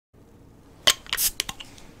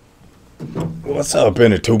What's up,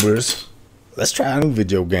 Tubers? Let's try a new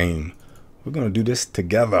video game. We're gonna do this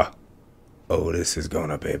together. Oh, this is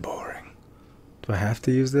gonna be boring. Do I have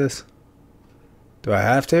to use this? Do I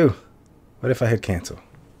have to? What if I hit cancel?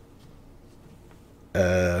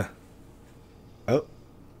 Oh,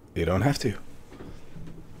 you don't have to.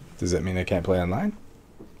 Does that mean I can't play online?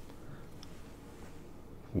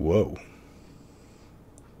 Whoa.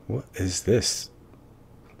 What is this?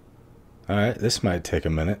 Alright, this might take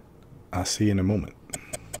a minute. I'll see you in a moment.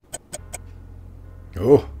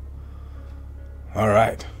 Oh.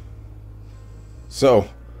 Alright. So,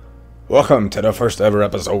 welcome to the first ever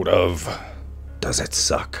episode of Does It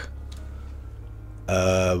Suck?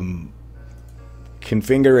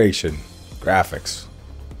 Configuration. Graphics.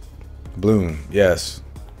 Bloom, yes.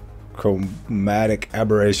 Chromatic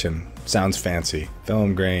aberration. Sounds fancy.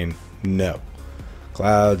 Film grain, no.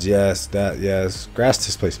 Clouds, yes. That, yes. Grass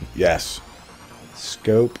displacement, yes.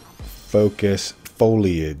 Scope, focus,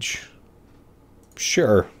 foliage.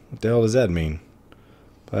 Sure. What the hell does that mean?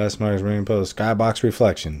 Blast marks, rainbow, skybox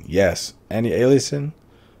reflection, yes. Any aliasing?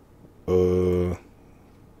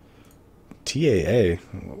 TAA.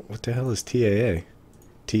 What the hell is TAA?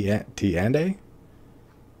 T-and-A?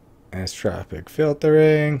 Astropic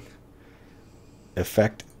filtering.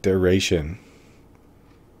 Effect duration.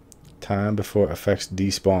 Time before effects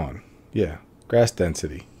despawn. Yeah. Grass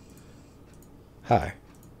density. High.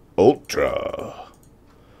 Ultra.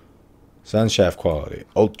 Sunshaft quality.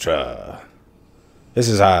 Ultra. This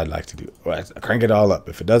is how I'd like to do it. Right, crank it all up.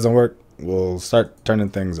 If it doesn't work, we'll start turning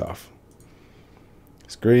things off.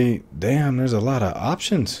 Screen. Damn, there's a lot of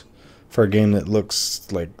options for a game that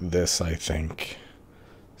looks like this, I think.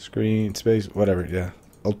 Screen, space, whatever, yeah.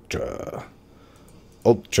 Ultra.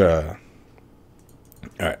 Ultra.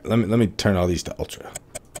 Alright, let me turn all these to ultra.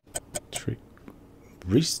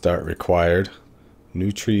 Restart required.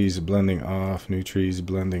 New trees blending off, new trees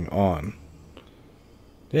blending on.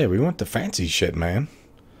 Yeah, we want the fancy shit, man.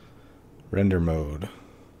 Render mode.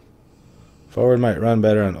 Forward might run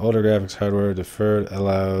better on older graphics hardware. Deferred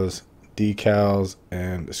allows decals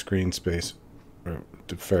and screen space.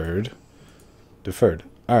 Deferred. Deferred.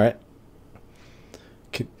 Alright.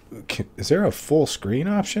 Is there a full screen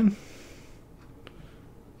option?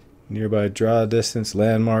 Nearby draw distance,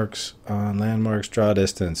 landmarks. On landmarks, draw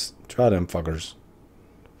distance. Draw them fuckers.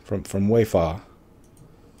 From way far.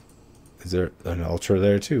 Is there an ultra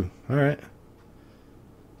there too? Alright.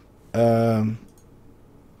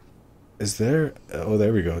 Is there... Oh,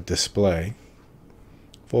 there we go. Display.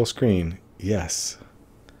 Full screen. Yes.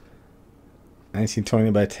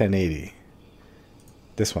 1920 by 1080.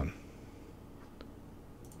 This one.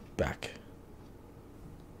 Back.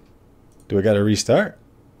 Do I gotta restart?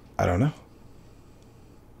 I don't know.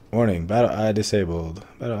 Warning. Battle Eye disabled.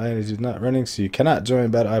 Battle Eye is not running, so you cannot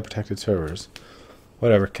join Battle Eye protected servers.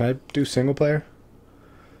 Whatever. Can I do single player?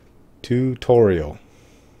 Tutorial.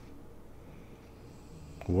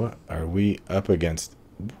 What are we up against?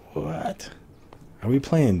 What? Are we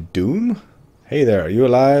playing Doom? Hey there, are you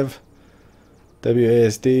alive?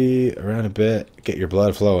 WASD, around a bit. Get your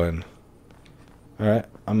blood flowing. Alright,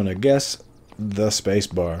 I'm gonna guess the space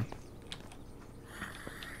bar.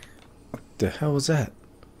 What the hell was that?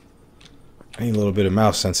 I need a little bit of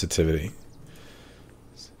mouse sensitivity.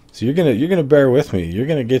 So you're gonna bear with me. You're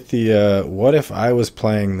gonna get the what if I was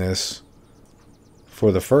playing this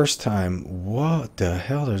for the first time? What the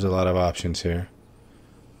hell? There's a lot of options here.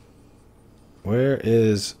 Where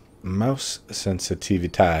is mouse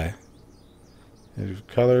sensitivity?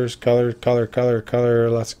 Colors, color,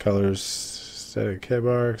 lots of colors. Static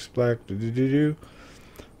keyboards, black,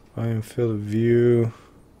 volume, field of view.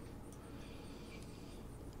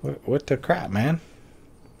 What the crap, man?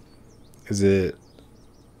 Is it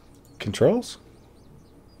controls?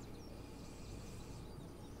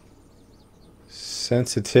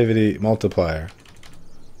 Sensitivity multiplier.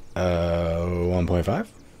 1.5.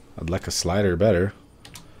 I'd like a slider better.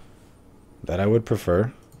 That I would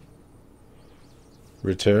prefer.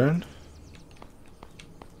 Return.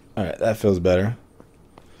 Alright, that feels better.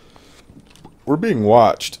 We're being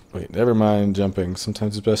watched. Wait, never mind jumping.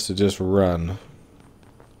 Sometimes it's best to just run.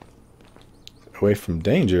 Away from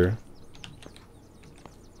danger.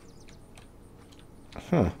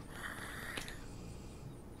 Huh.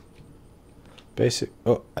 Basic.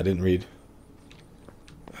 Oh, I didn't read.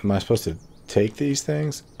 Am I supposed to take these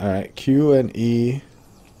things? Alright, Q and E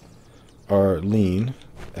are lean.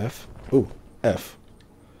 F. Ooh, F.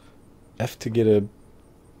 F to get a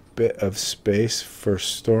bit of space for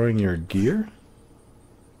storing your gear?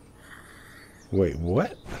 Wait,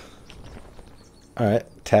 what? Alright,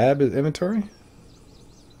 tab is inventory.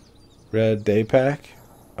 Red day pack.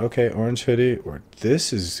 Okay, orange hoodie. Or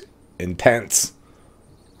this is intense.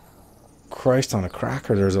 Christ on a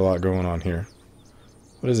cracker, there's a lot going on here.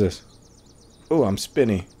 What is this? Oh, I'm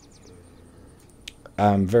spinny.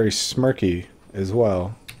 I'm very smirky as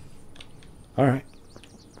well. Alright.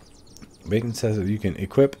 Bacon says that you can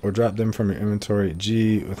equip or drop them from your inventory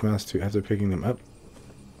G with mouse 2 after picking them up.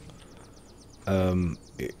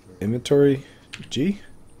 Inventory G?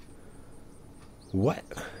 What?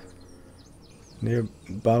 Near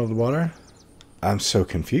bottled water? I'm so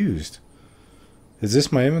confused. Is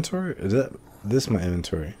this my inventory? Is this my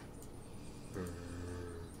inventory?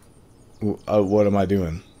 What am I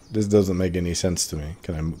doing? This doesn't make any sense to me.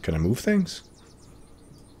 Can I move things?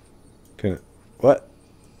 What?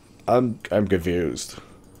 I'm confused.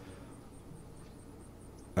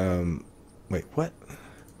 Wait, what?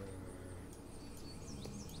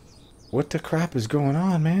 What the crap is going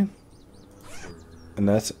on, man? And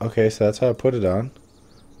that's okay, so that's how I put it on.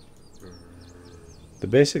 The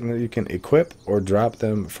basic that you can equip or drop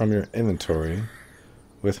them from your inventory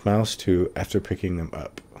with mouse 2 after picking them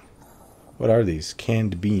up. What are these?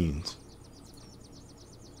 Canned beans.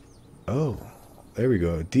 Oh, there we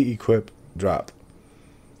go. De-equip, drop.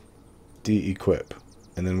 De-equip.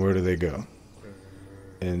 And then where do they go?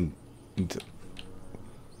 And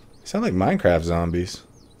sound like Minecraft zombies.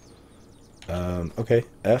 Okay,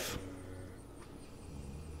 F.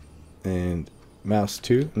 And mouse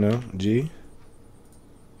 2, no, G.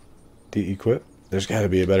 De-equip. There's got to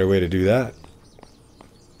be a better way to do that.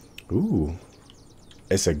 Ooh.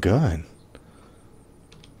 It's a gun.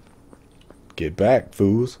 Get back,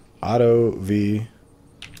 fools. Auto, V.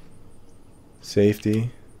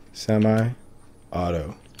 Safety. Semi.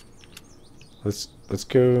 Auto. Let's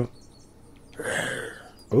go.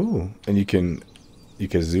 Ooh. And you can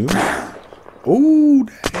zoom. Ooh,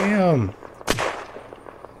 damn.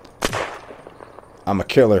 I'm a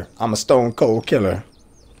killer. I'm a stone cold killer.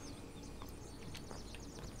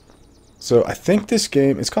 So I think this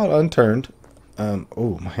game, it's called Unturned.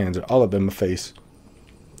 Oh, my hands are all up in my face.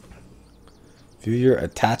 View your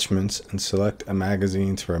attachments and select a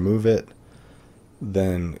magazine to remove it.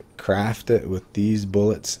 Then craft it with these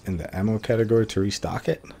bullets in the ammo category to restock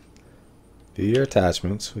it. View your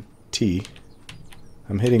attachments with T.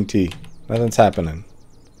 I'm hitting T. Nothing's happening.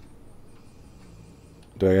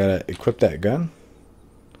 Do I gotta equip that gun?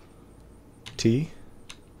 T.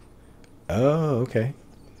 Oh, okay.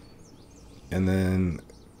 And then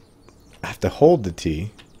I have to hold the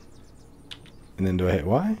T. And then do I hit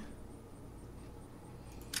Y?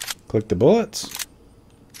 Click the bullets.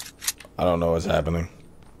 I don't know what's happening.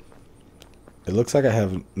 It looks like I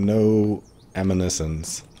have no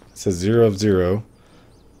ammunitions. It says 0 of 0.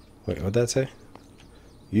 Wait, what'd that say?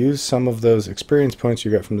 Use some of those experience points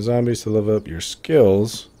you got from the zombies to level up your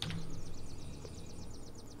skills.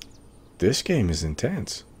 This game is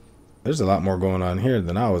intense. There's a lot more going on here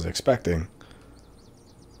than I was expecting.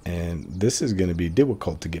 And this is going to be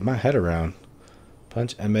difficult to get my head around.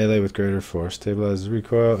 Punch and melee with greater force. Stabilize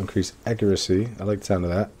recoil. Increase accuracy. I like the sound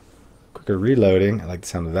of that. Quicker reloading. I like the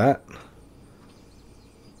sound of that.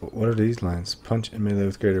 What are these lines? Punch and melee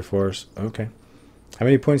with greater force. Okay. How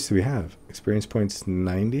many points do we have? Experience points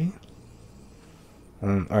 90.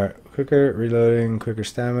 Alright. Quicker reloading. Quicker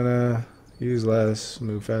stamina. Use less.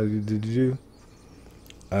 Move fast.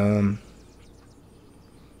 I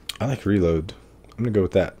like reload. I'm going to go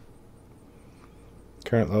with that.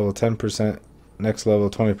 Current level 10%. Next level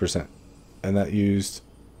 20%. And that used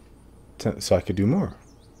 10, so I could do more.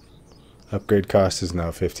 Upgrade cost is now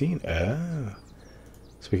 15. Oh.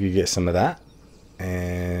 So we could get some of that.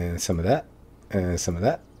 And some of that. And some of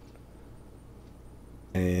that.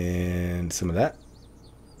 And some of that.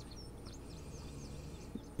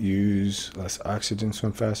 Use less oxygen,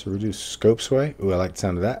 swim faster, reduce scope sway. Ooh, I like the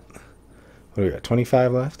sound of that. What do we got?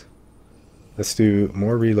 25 left. Let's do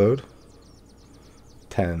more reload.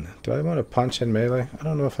 10. Do I want to punch and melee? I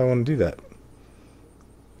don't know if I want to do that.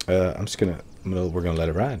 We're gonna let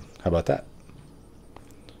it ride. How about that?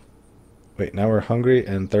 Wait, now we're hungry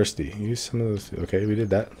and thirsty. Use some of those. Okay, we did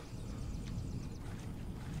that.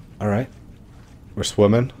 All right, we're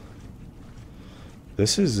swimming.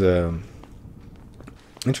 This is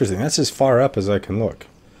interesting. That's as far up as I can look.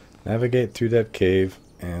 Navigate through that cave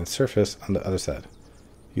and surface on the other side.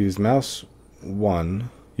 Use mouse 1.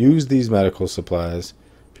 Use these medical supplies.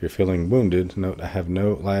 If you're feeling wounded, note I have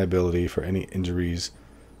no liability for any injuries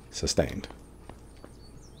sustained.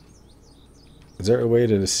 Is there a way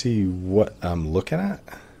to see what I'm looking at?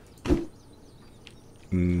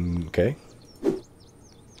 Okay.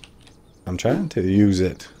 I'm trying to use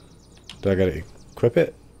it. Do I gotta equip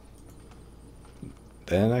it?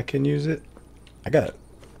 Then I can use it? I got it.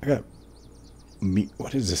 I got me.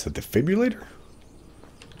 What is this? A defibrillator?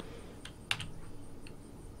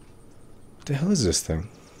 What the hell is this thing?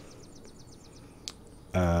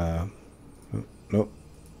 Nope.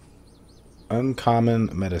 Uncommon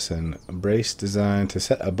medicine. A brace designed to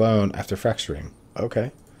set a bone after fracturing.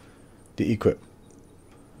 Okay. De-equip.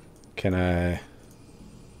 Can I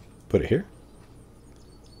put it here?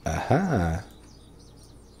 Aha.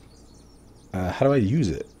 How do I use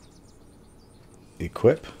it?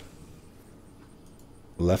 Equip.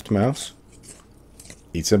 Left mouse.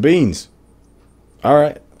 Eat some beans.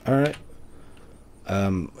 Alright, alright.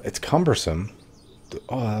 It's cumbersome.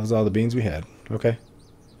 Oh, that was all the beans we had. Okay.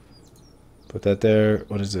 Put that there.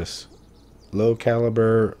 What is this? Low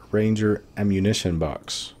caliber Ranger ammunition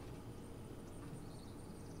box.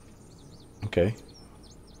 Okay.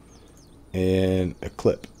 And a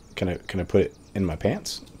clip. Can I put it in my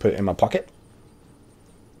pants? Put it in my pocket?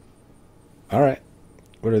 Alright.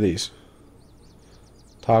 What are these?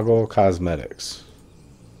 Toggle cosmetics.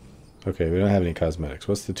 Okay, we don't have any cosmetics.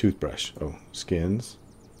 What's the toothbrush? Oh, skins.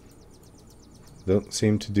 Don't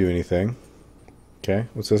seem to do anything. Okay,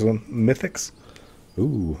 what's this one? Mythics?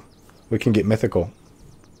 Ooh, we can get mythical.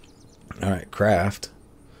 Alright, craft.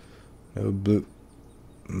 No blue.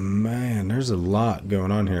 Man, there's a lot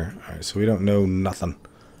going on here. Alright, so we don't know nothing.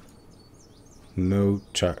 No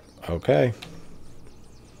chart. Okay.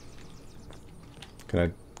 Can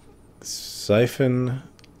I siphon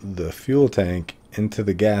the fuel tank into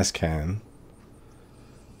the gas can,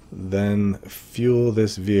 then fuel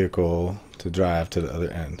this vehicle to drive to the other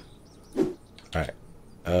end? Alright.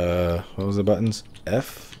 What was the buttons?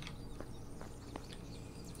 F.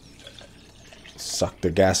 Suck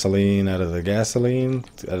the gasoline out of the gasoline.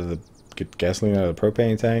 Get gasoline out of the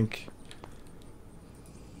propane tank.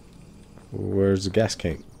 Where's the gas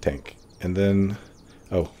tank? And then,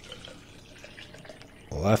 oh,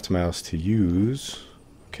 left mouse to use.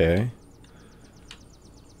 Okay.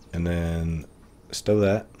 And then stow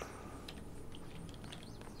that.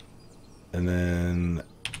 And then,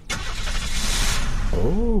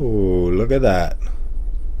 oh, look at that.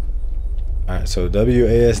 Alright, so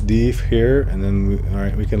WASD here, and then,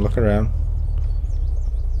 alright, we can look around.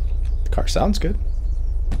 The car sounds good.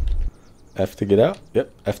 F to get out.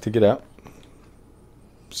 Yep, F to get out.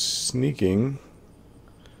 Sneaking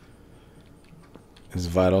is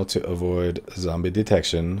vital to avoid zombie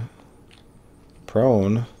detection.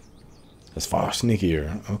 Prone is far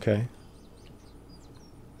sneakier. Okay.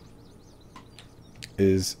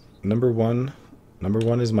 Is number one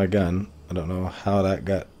is my gun. I don't know how that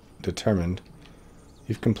got determined.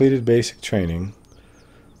 You've completed basic training.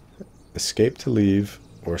 Escape to leave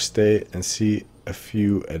or stay and see a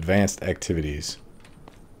few advanced activities.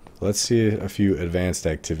 Let's see a few advanced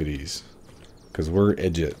activities, because we're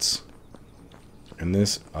idiots. And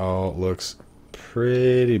this all looks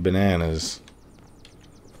pretty bananas.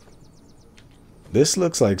 This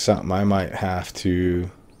looks like something I might have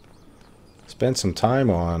to spend some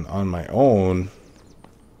time on my own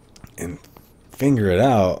and figure it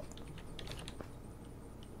out.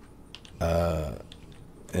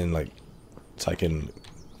 And like, so I can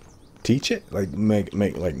teach it, like make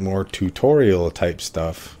like more tutorial type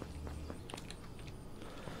stuff.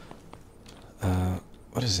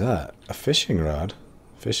 What is that? A fishing rod.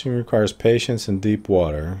 Fishing requires patience in deep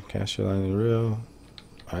water. Cast your line in the reel.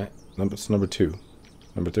 Alright, it's number 2.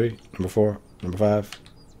 Number 3, number 4, number 5,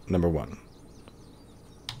 number 1.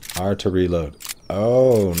 R to reload.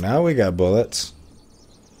 Oh, now we got bullets.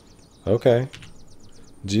 Okay.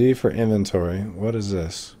 G for inventory. What is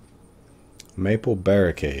this? Maple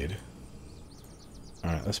barricade.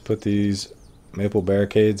 Alright, let's put these maple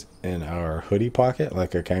barricades in our hoodie pocket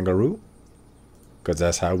like a kangaroo. Because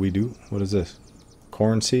that's how we do. What is this?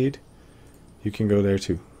 Corn seed? You can go there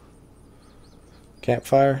too.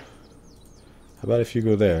 Campfire? How about if you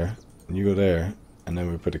go there, and you go there, and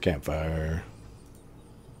then we put a campfire.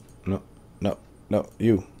 No, no, no,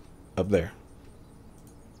 you. Up there.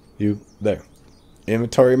 You, there.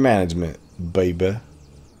 Inventory management, baby.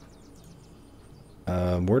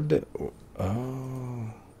 Where did...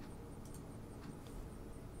 Oh.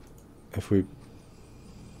 If we...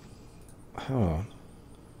 Hold on.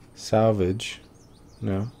 Salvage.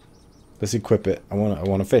 No. Let's equip it. I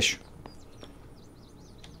want to fish.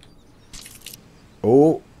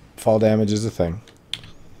 Oh, fall damage is a thing.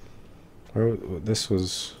 This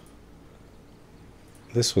was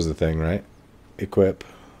the thing, right? Equip.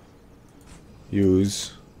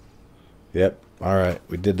 Use. Yep. All right,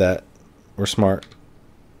 we did that. We're smart.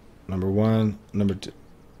 Number 1, number 2,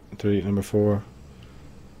 3, number 4.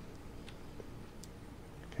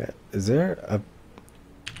 Okay. Is there a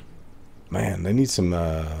Man, they need some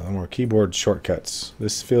more keyboard shortcuts.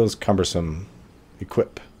 This feels cumbersome.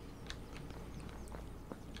 Equip.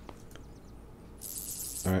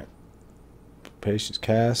 Alright. Patience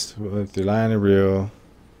cast with the line of reel.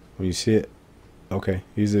 When you see it, okay.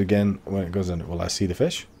 Use it again when it goes under. Will I see the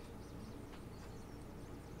fish?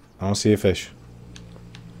 I don't see a fish.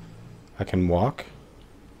 I can walk.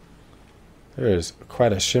 There is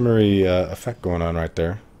quite a shimmery effect going on right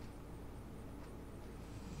there.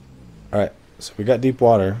 Alright, so we got deep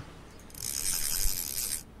water.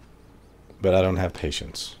 But I don't have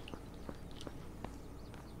patience.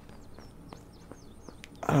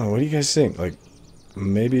 I don't know, what do you guys think? Like,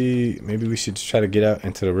 maybe we should try to get out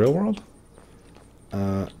into the real world?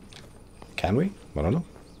 Can we? I don't know.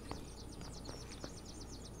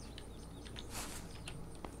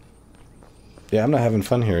 Yeah, I'm not having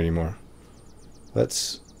fun here anymore.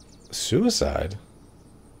 That's suicide.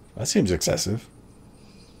 That seems excessive.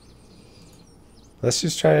 Let's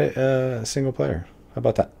just try a single player. How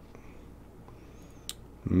about that?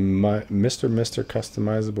 Mr.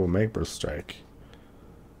 Customizable Maple Strike.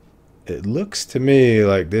 It looks to me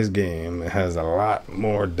like this game has a lot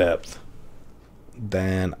more depth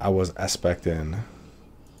than I was expecting.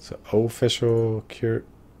 So official cure.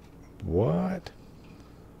 What?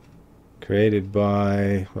 Created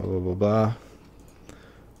by blah blah blah blah.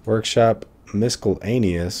 Workshop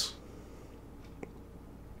Miscellaneous.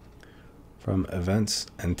 From events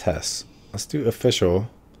and tests. Let's do official.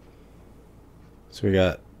 So we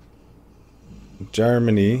got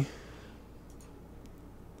Germany.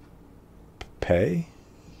 PEI.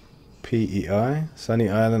 Sunny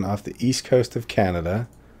Island off the east coast of Canada.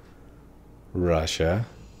 Russia.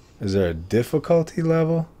 Is there a difficulty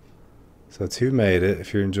level? So it's who made it.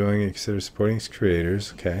 If you're enjoying it, consider supporting its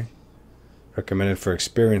creators. Okay. Recommended for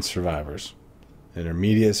experienced survivors.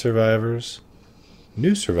 Intermediate survivors.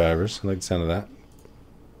 New survivors. I like the sound of that.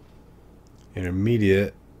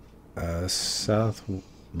 Intermediate.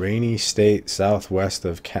 Rainy state southwest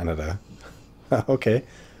of Canada. Okay.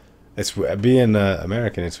 It's being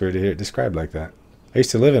American. It's weird to hear it described like that. I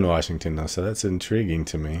used to live in Washington though, so that's intriguing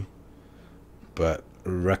to me. But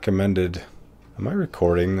recommended. Am I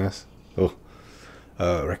recording this? Oh,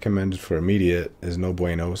 recommended for immediate is no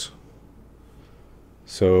buenos.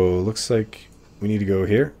 So looks like we need to go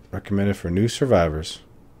here. Recommended for new survivors.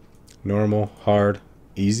 Normal, hard,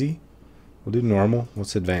 easy. We'll do normal.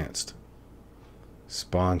 What's advanced?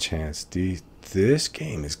 Spawn chance. This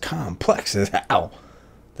game is complex as hell.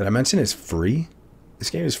 Did I mention it's free? This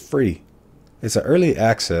game is free. It's an early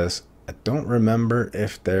access. I don't remember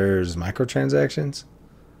if there's microtransactions.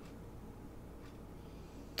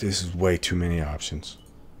 This is way too many options.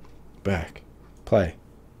 Back. Play.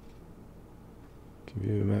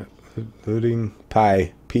 Loading.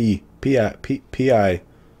 Pi. P-I.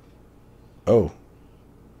 Oh.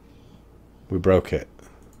 We broke it.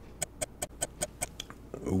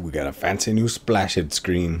 Ooh, we got a fancy new splashed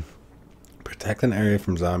screen. Protect an area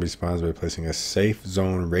from zombie spawns by placing a safe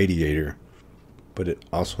zone radiator. But it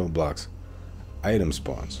also blocks item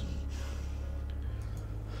spawns.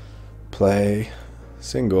 Play.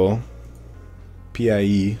 Single.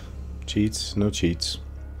 PIE. Cheats. No cheats.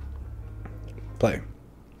 Play.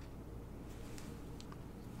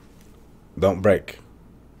 Don't break.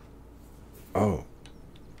 Oh.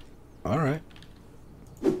 Alright.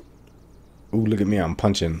 Ooh, look at me. I'm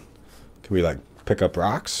punching. Can we, like, pick up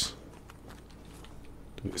rocks?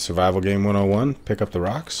 Survival game 101. Pick up the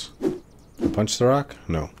rocks. Punch the rock?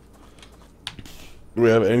 No. Do we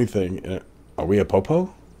have anything in it? Are we a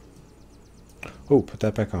popo? Oh, put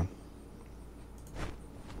that back on.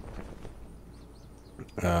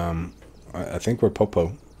 I think we're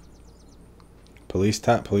popo. Police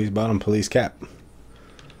top, police bottom, police cap.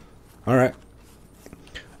 Alright.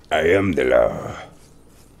 I am the law.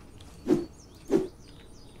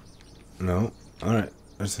 No. Alright.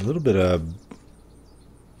 There's a little bit of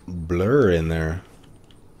blur in there.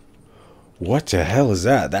 What the hell is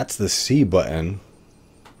that? That's the C button.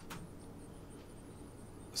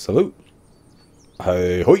 Salute.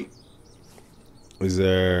 Hi hoi. Is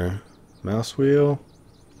there mouse wheel?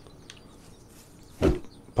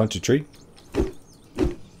 Punch a tree.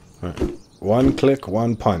 Alright. One click,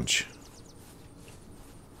 one punch.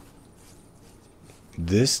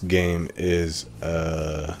 This game is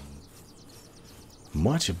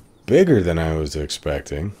much bigger than I was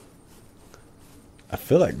expecting. I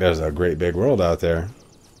feel like there's a great big world out there.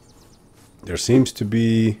 There seems to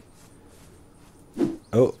be...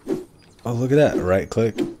 Oh, look at that. Right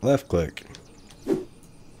click, left click.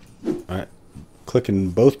 Alright.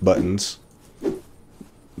 Clicking both buttons.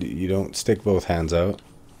 You don't stick both hands out.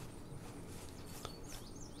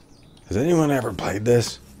 Has anyone ever played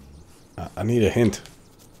this? I need a hint.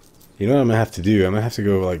 You know what I'm gonna have to do? I'm gonna have to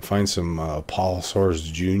go like find some Paul Soares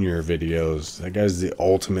Jr. videos. That guy's the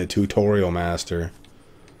ultimate tutorial master.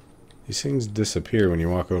 These things disappear when you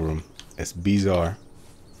walk over them. It's bizarre.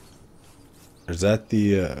 Or is that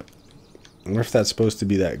the... I wonder if that's supposed to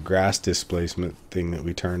be that grass displacement thing that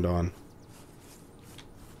we turned on.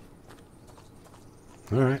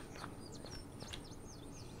 Alright.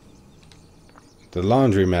 The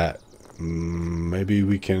laundromat. Maybe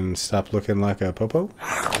we can stop looking like a popo?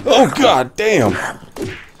 Oh, god damn!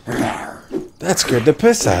 That scared the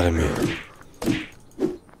piss out of me.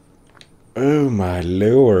 Oh, my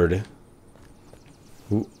lord.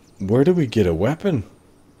 Where do we get a weapon?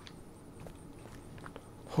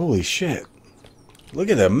 Holy shit. Look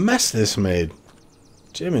at the mess this made.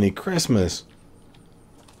 Jiminy Christmas.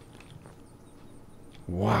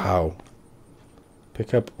 Wow.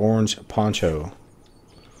 Pick up orange poncho.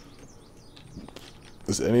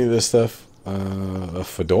 Is any of this stuff a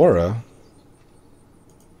fedora?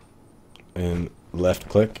 And left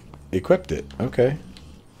click, equipped it. Okay.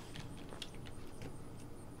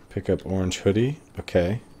 Pick up orange hoodie.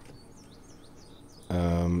 Okay.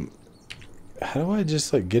 How do I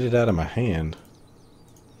just like get it out of my hand?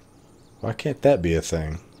 Why can't that be a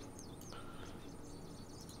thing?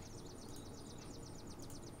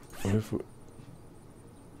 What if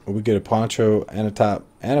we get a poncho and a top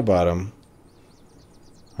and a bottom?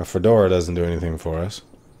 Our fedora doesn't do anything for us,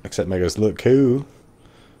 except make us look cool.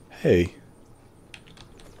 Hey.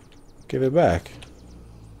 Give it back.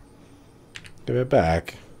 Give it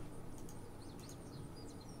back.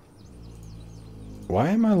 Why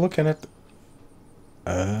am I looking at the...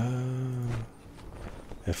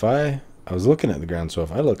 If I was looking at the ground, so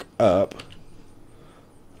if I look up...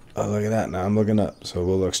 Oh, look at that. Now I'm looking up. So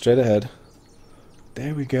we'll look straight ahead.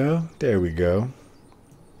 There we go. There we go.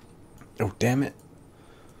 Oh, damn it.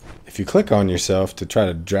 If you click on yourself to try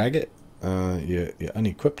to drag it, you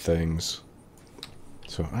unequip things.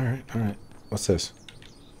 So, alright, alright. What's this?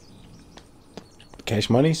 Cash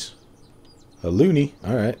monies? A loony.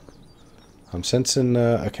 Alright. I'm sensing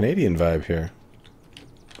a Canadian vibe here.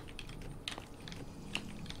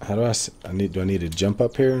 How do do I need to jump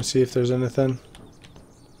up here and see if there's anything?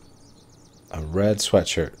 A red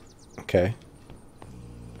sweatshirt. Okay.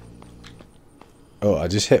 Oh, I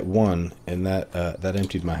just hit one, and that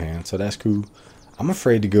emptied my hand, so that's cool. I'm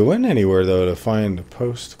afraid to go in anywhere, though, to find a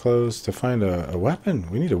post closed, to find a weapon.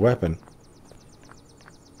 We need a weapon.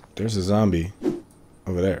 There's a zombie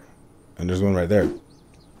over there, and there's one right there.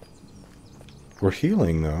 We're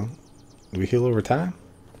healing, though. Do we heal over time?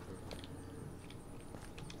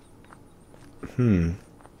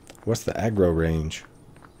 What's the aggro range?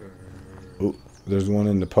 Oh, there's one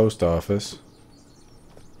in the post office.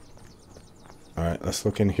 Alright, let's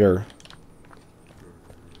look in here.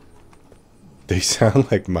 They sound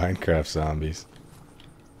like Minecraft zombies.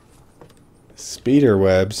 Speeder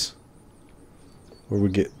webs. Where we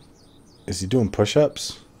get... Is he doing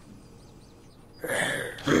push-ups?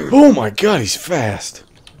 Oh my god, he's fast!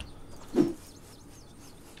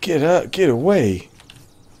 Get up, get away!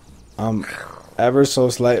 I'm ever so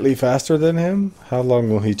slightly faster than him? How long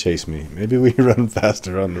will he chase me? Maybe we run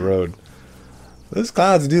faster on the road. Those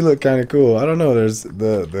clouds do look kind of cool. I don't know, there's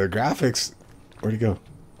the graphics... Where'd he go?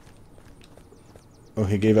 Oh,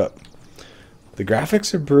 he gave up. The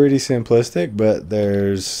graphics are pretty simplistic, but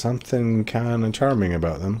there's something kind of charming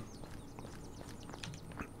about them.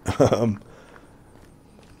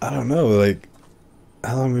 I don't know, like,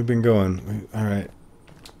 how long we've been going? Alright.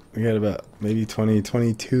 We got about maybe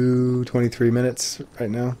 22, 23 minutes right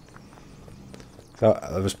now. So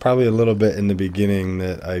there was probably a little bit in the beginning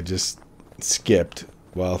that I just skipped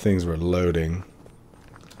while things were loading.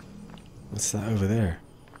 What's that over there?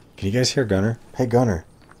 Can you guys hear Gunner? Hey, Gunner.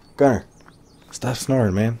 Gunner. Stop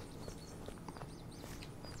snoring, man.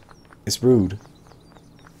 It's rude.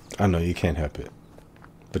 I know you can't help it.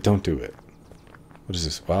 But don't do it. What is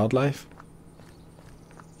this? Wildlife?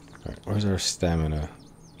 Alright, where's our stamina?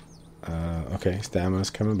 Okay, stamina's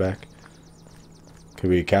coming back. Could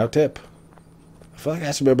we cow tip? I feel like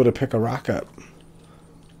I should be able to pick a rock up.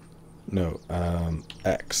 No,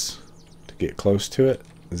 X. To get close to it.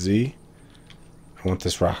 Z. I want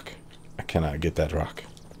this rock. I cannot get that rock.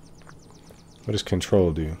 What does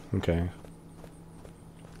control do? Okay.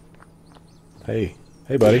 Hey.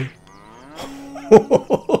 Hey, buddy.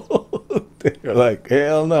 They're like,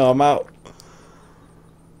 hell no, I'm out.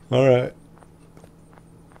 Alright.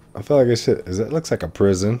 I feel like I should... That looks like a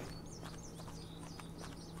prison.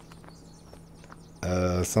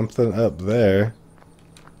 Something up there.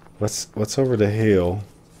 What's over the hill?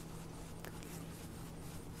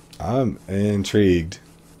 I'm intrigued.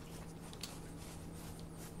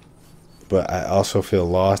 But I also feel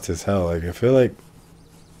lost as hell. Like, I feel like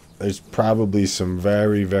there's probably some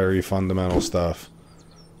very, very fundamental stuff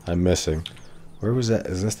I'm missing. Where was that?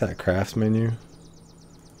 Is this that craft menu?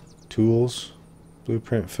 Tools,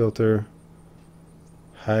 blueprint filter,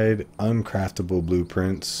 hide uncraftable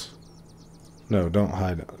blueprints. No, don't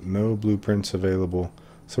hide. No blueprints available.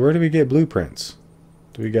 So where do we get blueprints?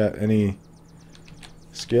 Do we got any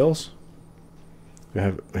skills? We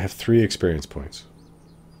have 3 experience points.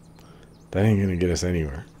 That ain't gonna get us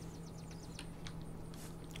anywhere.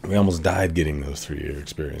 We almost died getting those 3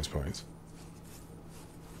 experience points.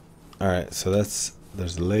 Alright, so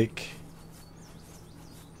there's the lake.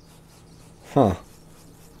 Huh.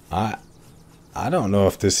 I don't know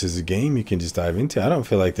if this is a game you can just dive into. I don't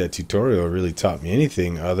feel like that tutorial really taught me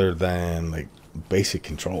anything other than like basic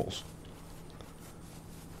controls.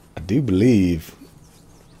 I do believe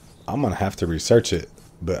I'm gonna have to research it,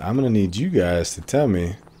 but I'm gonna need you guys to tell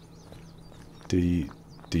me. Do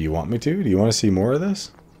you want me to? Do you want to see more of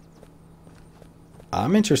this?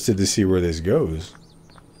 I'm interested to see where this goes.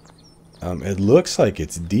 It looks like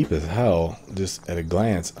it's deep as hell, just at a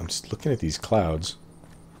glance. I'm just looking at these clouds.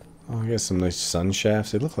 Oh, I got some nice sun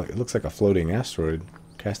shafts. It looks like a floating asteroid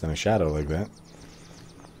casting a shadow like that.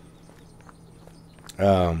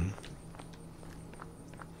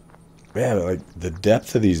 Yeah, but like the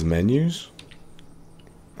depth of these menus.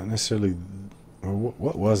 Not necessarily.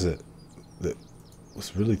 What was it that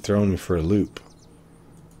was really throwing me for a loop?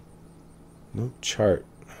 No chart.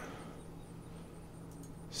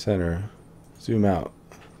 Center. Zoom out.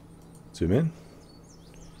 Zoom in.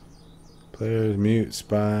 Players, mute,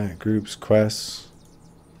 spy, groups, quests.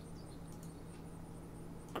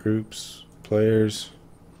 Groups, players.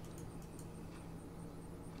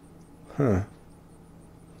 Huh.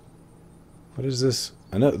 What is this?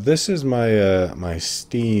 I know this is my my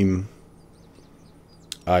Steam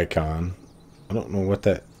icon. I don't know what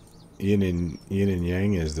that yin and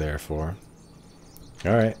yang is there for.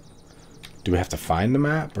 All right. Do we have to find the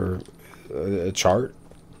map or a chart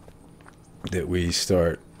that we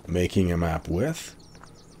start making a map with?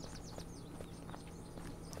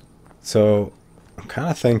 So I'm kind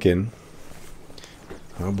of thinking.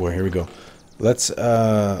 Oh boy, here we go. Let's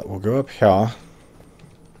we'll go up here.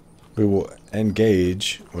 We will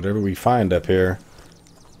engage whatever we find up here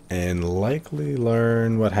and likely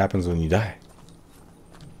learn what happens when you die.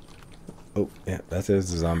 Oh, yeah, that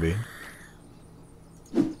is a zombie.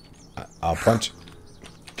 I'll punch.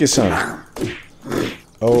 Get some.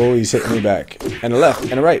 Oh, he's hitting me back. And the left,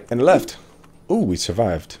 and the right, and the left. Ooh, we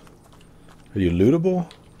survived. Are you lootable?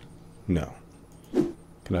 No.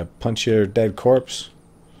 Can I punch your dead corpse?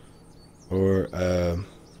 Or,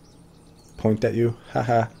 point at you?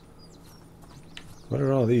 Haha. What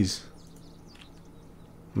are all these?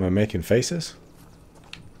 Am I making faces?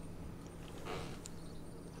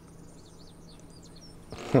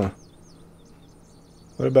 Huh.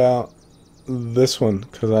 What about this one?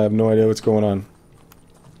 Because I have no idea what's going on.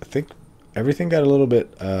 I think everything got a little bit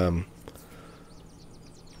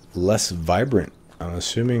less vibrant. I'm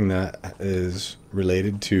assuming that is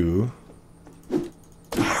related to...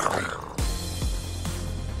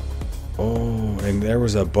 Oh, and there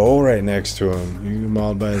was a bow right next to him. You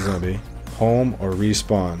mauled by a zombie. Home or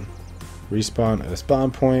respawn? Respawn at a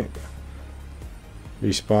spawn point.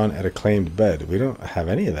 Respawn at a claimed bed. We don't have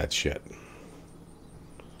any of that shit.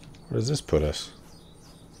 Where does this put us?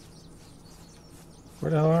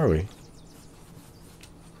 Where the hell are we?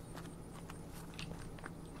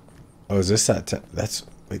 Oh, is this that?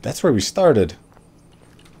 Wait, that's where we started.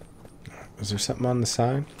 Is there something on the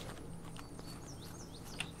sign?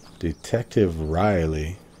 Detective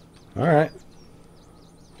Riley. Alright.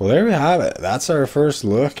 Well, there we have it. That's our first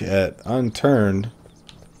look at Unturned.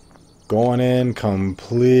 Going in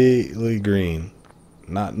completely green.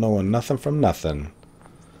 Not knowing nothing from nothing.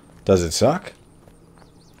 Does it suck?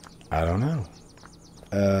 I don't know.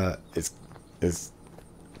 It's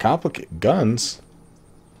complicated. Guns.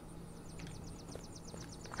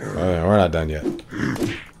 Oh, we're not done yet.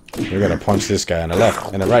 We're gonna punch this guy on the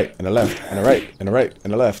left, and the right, and the left, and the right, and the right,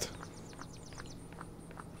 and the left.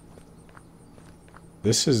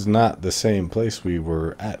 This is not the same place we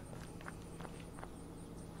were at.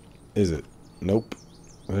 Is it? Nope.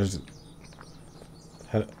 There's...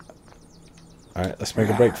 Alright, let's make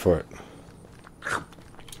a break for it.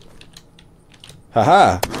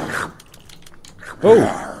 Haha!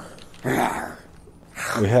 Oh!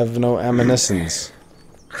 We have no ammunitions.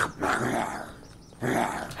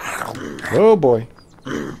 Oh boy.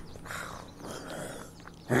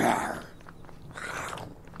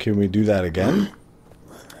 Can we do that again?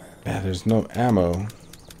 Yeah, there's no ammo.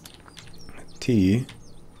 T.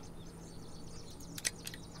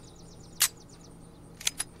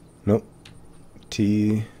 Nope.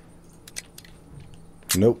 T.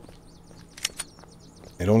 Nope.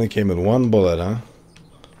 It only came with one bullet, huh?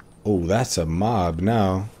 Oh, that's a mob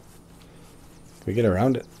now. Can we get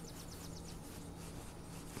around it?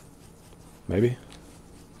 Maybe.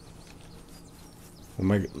 We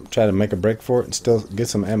might try to make a break for it and still get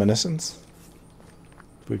some ammunitions.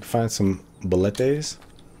 If we can find some bullets.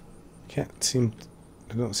 I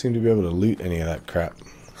don't seem to be able to loot any of that crap.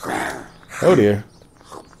 Oh dear.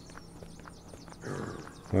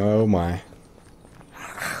 Oh my.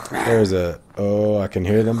 There's a... Oh, I can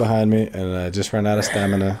hear them behind me, and I just ran out of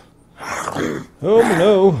stamina. Oh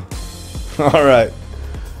no. Alright.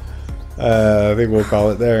 I think we'll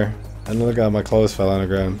call it there. And look how my clothes fell on the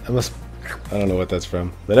ground. I don't know what that's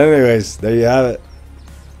from. But anyways, there you have it.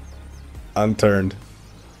 Unturned.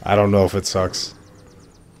 I don't know if it sucks.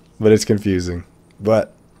 But it's confusing.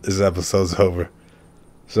 But this episode's over.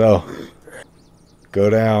 So, go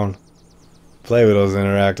down. Play with those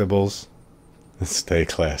interactables. And stay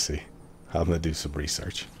classy. I'm going to do some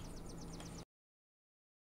research.